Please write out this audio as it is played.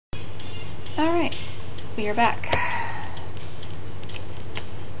Alright, we are back.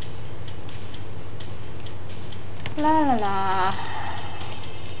 La la la.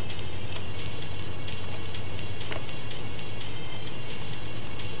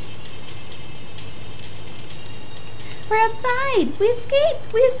 We're outside! We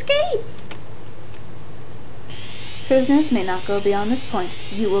escaped! We escaped! Prisoners may not go beyond this point.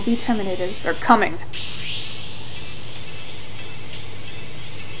 You will be terminated. They're coming.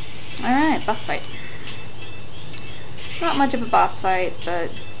 Alright, boss fight. Not much of a boss fight, but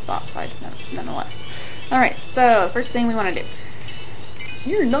boss fights nonetheless. Alright, so the first thing we want to do.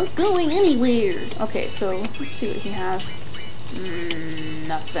 You're not going anywhere! Okay, so let's see what he has.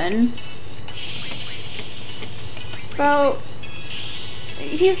 Nothing. So,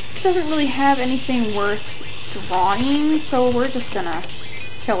 he doesn't really have anything worth drawing, so we're just gonna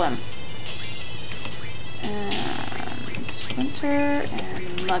kill him. And Splinter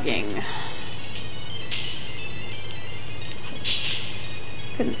and Mugging.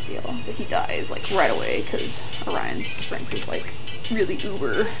 Couldn't steal, but he dies like right away because Orion's strength is like really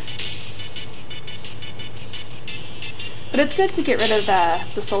uber. But it's good to get rid of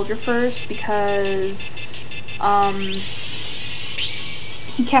the soldier first because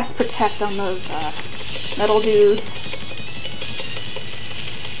he casts Protect on those metal dudes.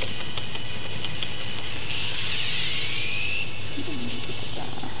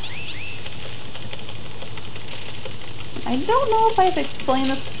 I don't know if I've explained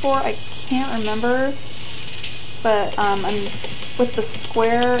this before, I can't remember, but I'm with the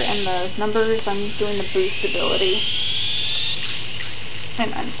square and the numbers, I'm doing the boost ability.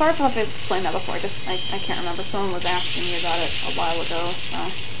 And I'm sorry if I've explained that before, I can't remember. Someone was asking me about it a while ago, so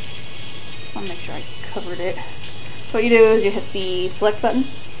just want to make sure I covered it. So what you do is you hit the select button.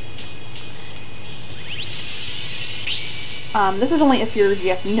 This is only if your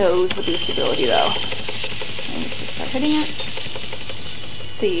GF knows the boost ability though. And you just start hitting it.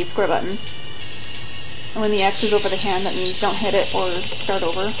 The square button. And when the X is over the hand, that means don't hit it or start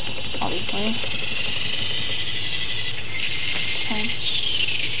over, obviously. Okay.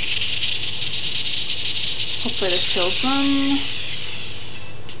 Hopefully this kills them.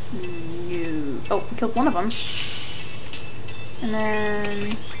 No. Oh, we killed one of them. And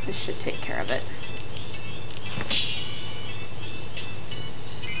then this should take care of it.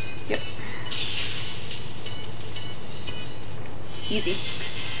 Yep. Easy.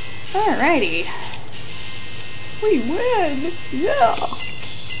 Alrighty. We win! Yeah!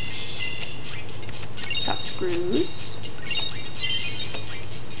 Got screws.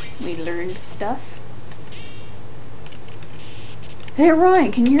 We learned stuff. Hey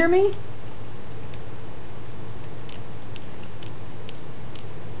Orion, can you hear me?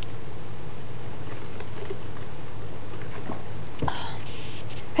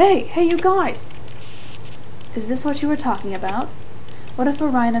 Hey you guys! Is this what you were talking about? What if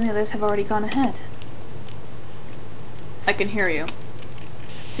Orion and the others have already gone ahead? I can hear you.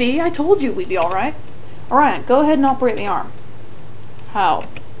 See, I told you we'd be alright. Orion, go ahead and operate the arm. How?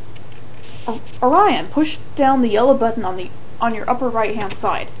 Orion, push down the yellow button on your upper right hand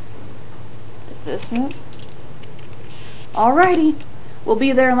side. Is this it? Alrighty. We'll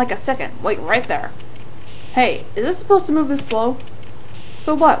be there in like a second. Wait right there. Hey, is this supposed to move this slow?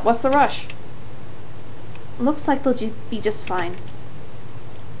 So what? What's the rush? Looks like they'll be just fine.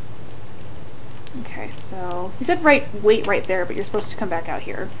 Okay, so he said wait right there, but you're supposed to come back out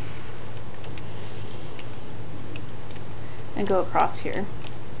here. And go across here.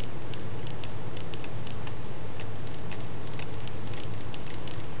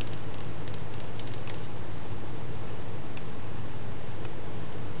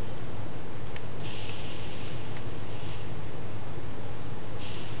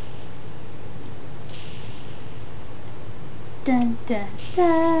 Dun dun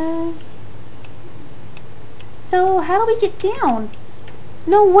dun. So how do we get down?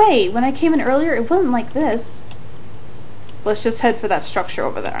 No way! When I came in earlier, it wasn't like this. Let's just head for that structure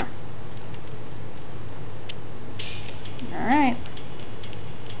over there. Alright.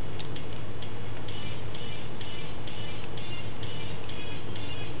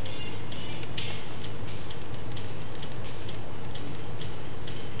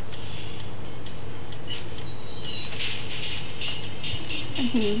 And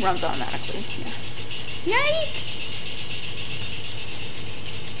he runs automatically. Yeah. Yike!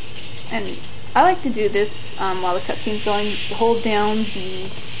 And I like to do this while the cutscene's going. Hold down the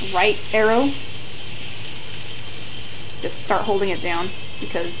right arrow. Just start holding it down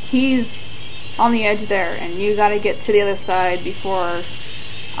because he's on the edge there, and you gotta get to the other side before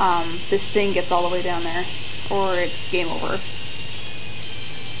this thing gets all the way down there, or it's game over.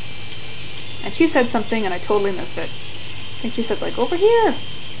 And she said something and I totally missed it. I think she said, like, over here.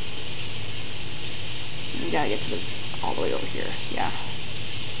 We gotta get to all the way over here. Yeah.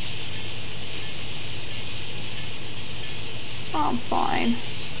 I'm fine.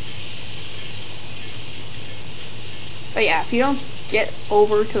 But yeah, if you don't get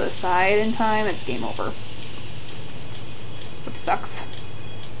over to the side in time, it's game over. Which sucks.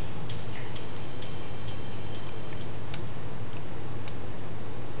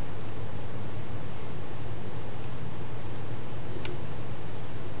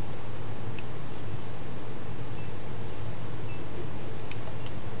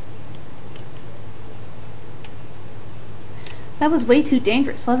 That was way too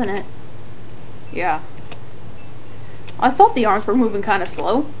dangerous, wasn't it? Yeah. I thought the arms were moving kind of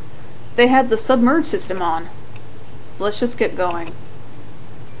slow. They had the submerge system on. Let's just get going.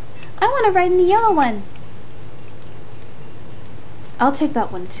 I want to ride in the yellow one. I'll take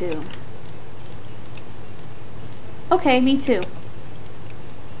that one too. Okay, me too.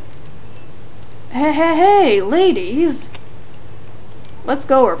 Hey, ladies! Let's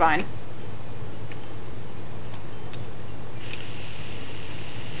go, Irvine.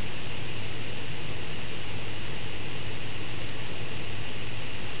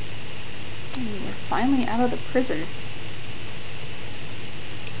 We're finally out of the prison.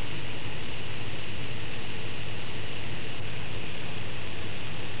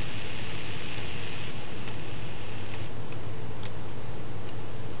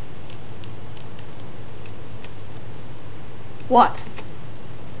 What?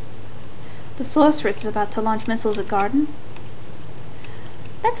 The sorceress is about to launch missiles at Garden.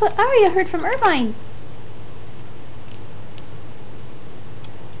 That's what Arya heard from Irvine.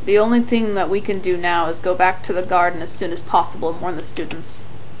 The only thing that we can do now is go back to the garden as soon as possible and warn the students.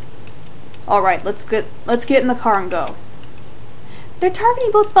 Alright, let's get in the car and go. They're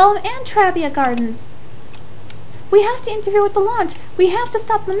targeting both Balamb and Trabia Gardens. We have to interfere with the launch. We have to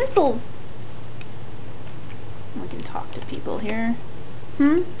stop the missiles. We can talk to people here.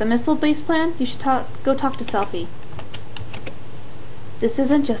 The missile base plan? You should go talk to Selphie. This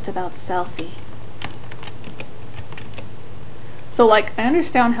isn't just about Selphie. So, like, I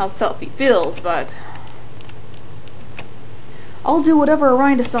understand how Selphie feels, but I'll do whatever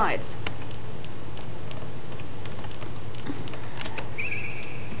Orion decides.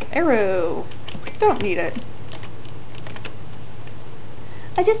 Arrow. Don't need it.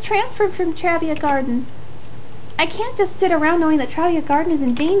 I just transferred from Trabia Garden. I can't just sit around knowing that Trabia Garden is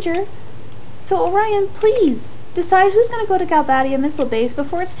in danger. So Orion, please, decide who's going to go to Galbadia Missile Base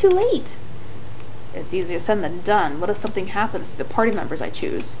before it's too late. It's easier said than done. What if something happens to the party members I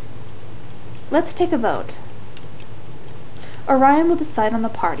choose? Let's take a vote. Orion will decide on the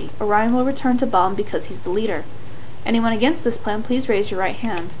party. Orion will return to Balamb because he's the leader. Anyone against this plan, please raise your right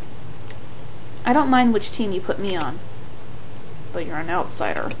hand. I don't mind which team you put me on. But you're an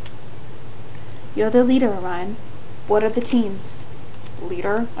outsider. You're the leader, Orion. What are the teams?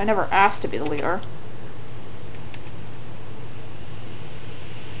 Leader? I never asked to be the leader.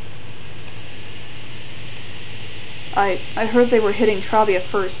 I heard they were hitting Trabia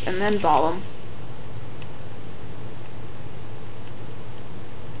first and then Balamb.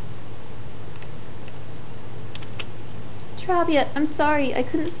 Trabia, I'm sorry. I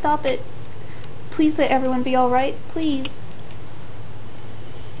couldn't stop it. Please let everyone be alright. Please.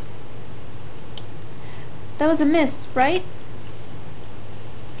 That was a miss, right?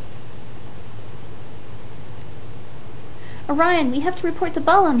 Orion, we have to report to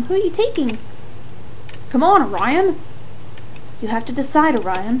Balamb. Who are you taking? Come on, Orion! You have to decide,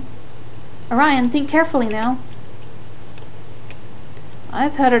 Orion. Orion, think carefully now.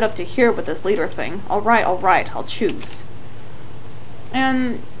 I've had it up to here with this leader thing. Alright, I'll choose.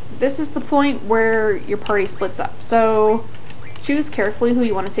 And this is the point where your party splits up. So choose carefully who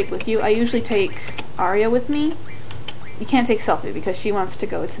you want to take with you. I usually take Arya with me. You can't take Selphie because she wants to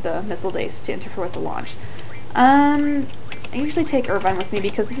go to the missile base to interfere with the launch. I usually take Irvine with me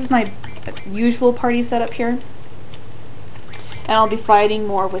because this is my usual party setup here. And I'll be fighting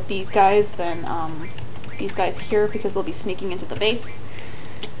more with these guys than these guys here because they'll be sneaking into the base.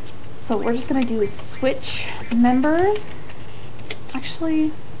 So we're just going to do a switch member.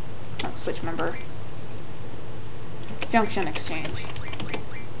 Actually, not switch member. Junction exchange.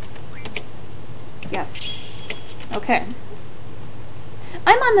 Yes. Okay.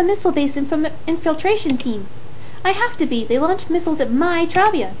 I'm on the missile base infiltration team. I have to be. They launched missiles at my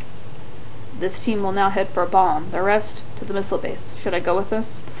Trabia. This team will now head for a bomb. The rest to the missile base. Should I go with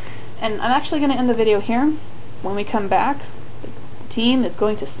this? And I'm actually going to end the video here. When we come back, the team is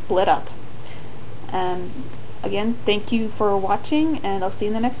going to split up. And again, thank you for watching, and I'll see you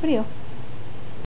in the next video.